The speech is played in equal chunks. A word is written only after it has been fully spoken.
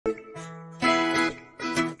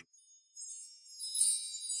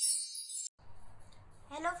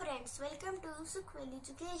friends, welcome to Sukhville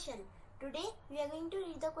Education. Today we are going to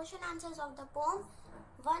read the question answers of the poem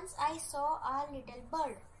Once I Saw a Little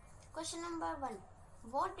Bird. Question number 1.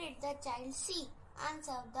 What did the child see?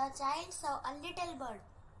 Answer. The child saw a little bird.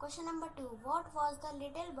 Question number 2. What was the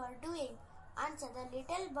little bird doing? Answer. The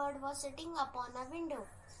little bird was sitting upon a window.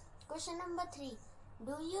 Question number 3.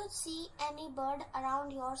 Do you see any bird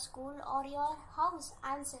around your school or your house?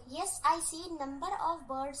 Answer. Yes, I see number of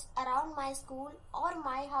birds around my school or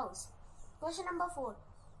my house. Question number 4.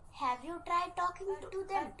 Have you tried talking to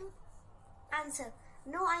them? Answer.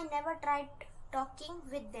 No, I never tried talking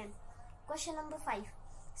with them. Question number 5.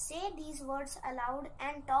 Say these words aloud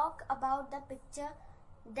and talk about the picture.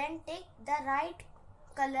 Then take the right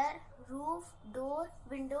color: roof, door,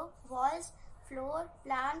 window, walls, floor,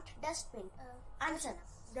 plant, dustbin. Answer.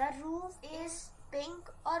 The roof is pink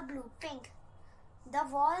or blue? Pink. The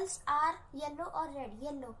walls are yellow or red?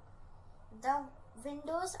 Yellow. The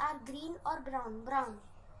windows are green or brown? Brown.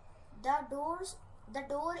 The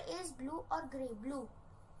door is blue or grey? Blue.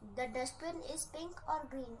 The dustbin is pink or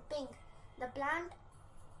green? Pink. The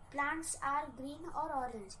plants are green or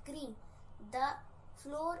orange? Green. The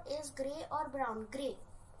floor is grey or brown? Grey.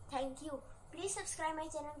 Thank you. Please subscribe my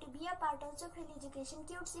channel to be a part of Sukhville Education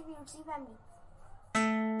Cutesy Beauty family.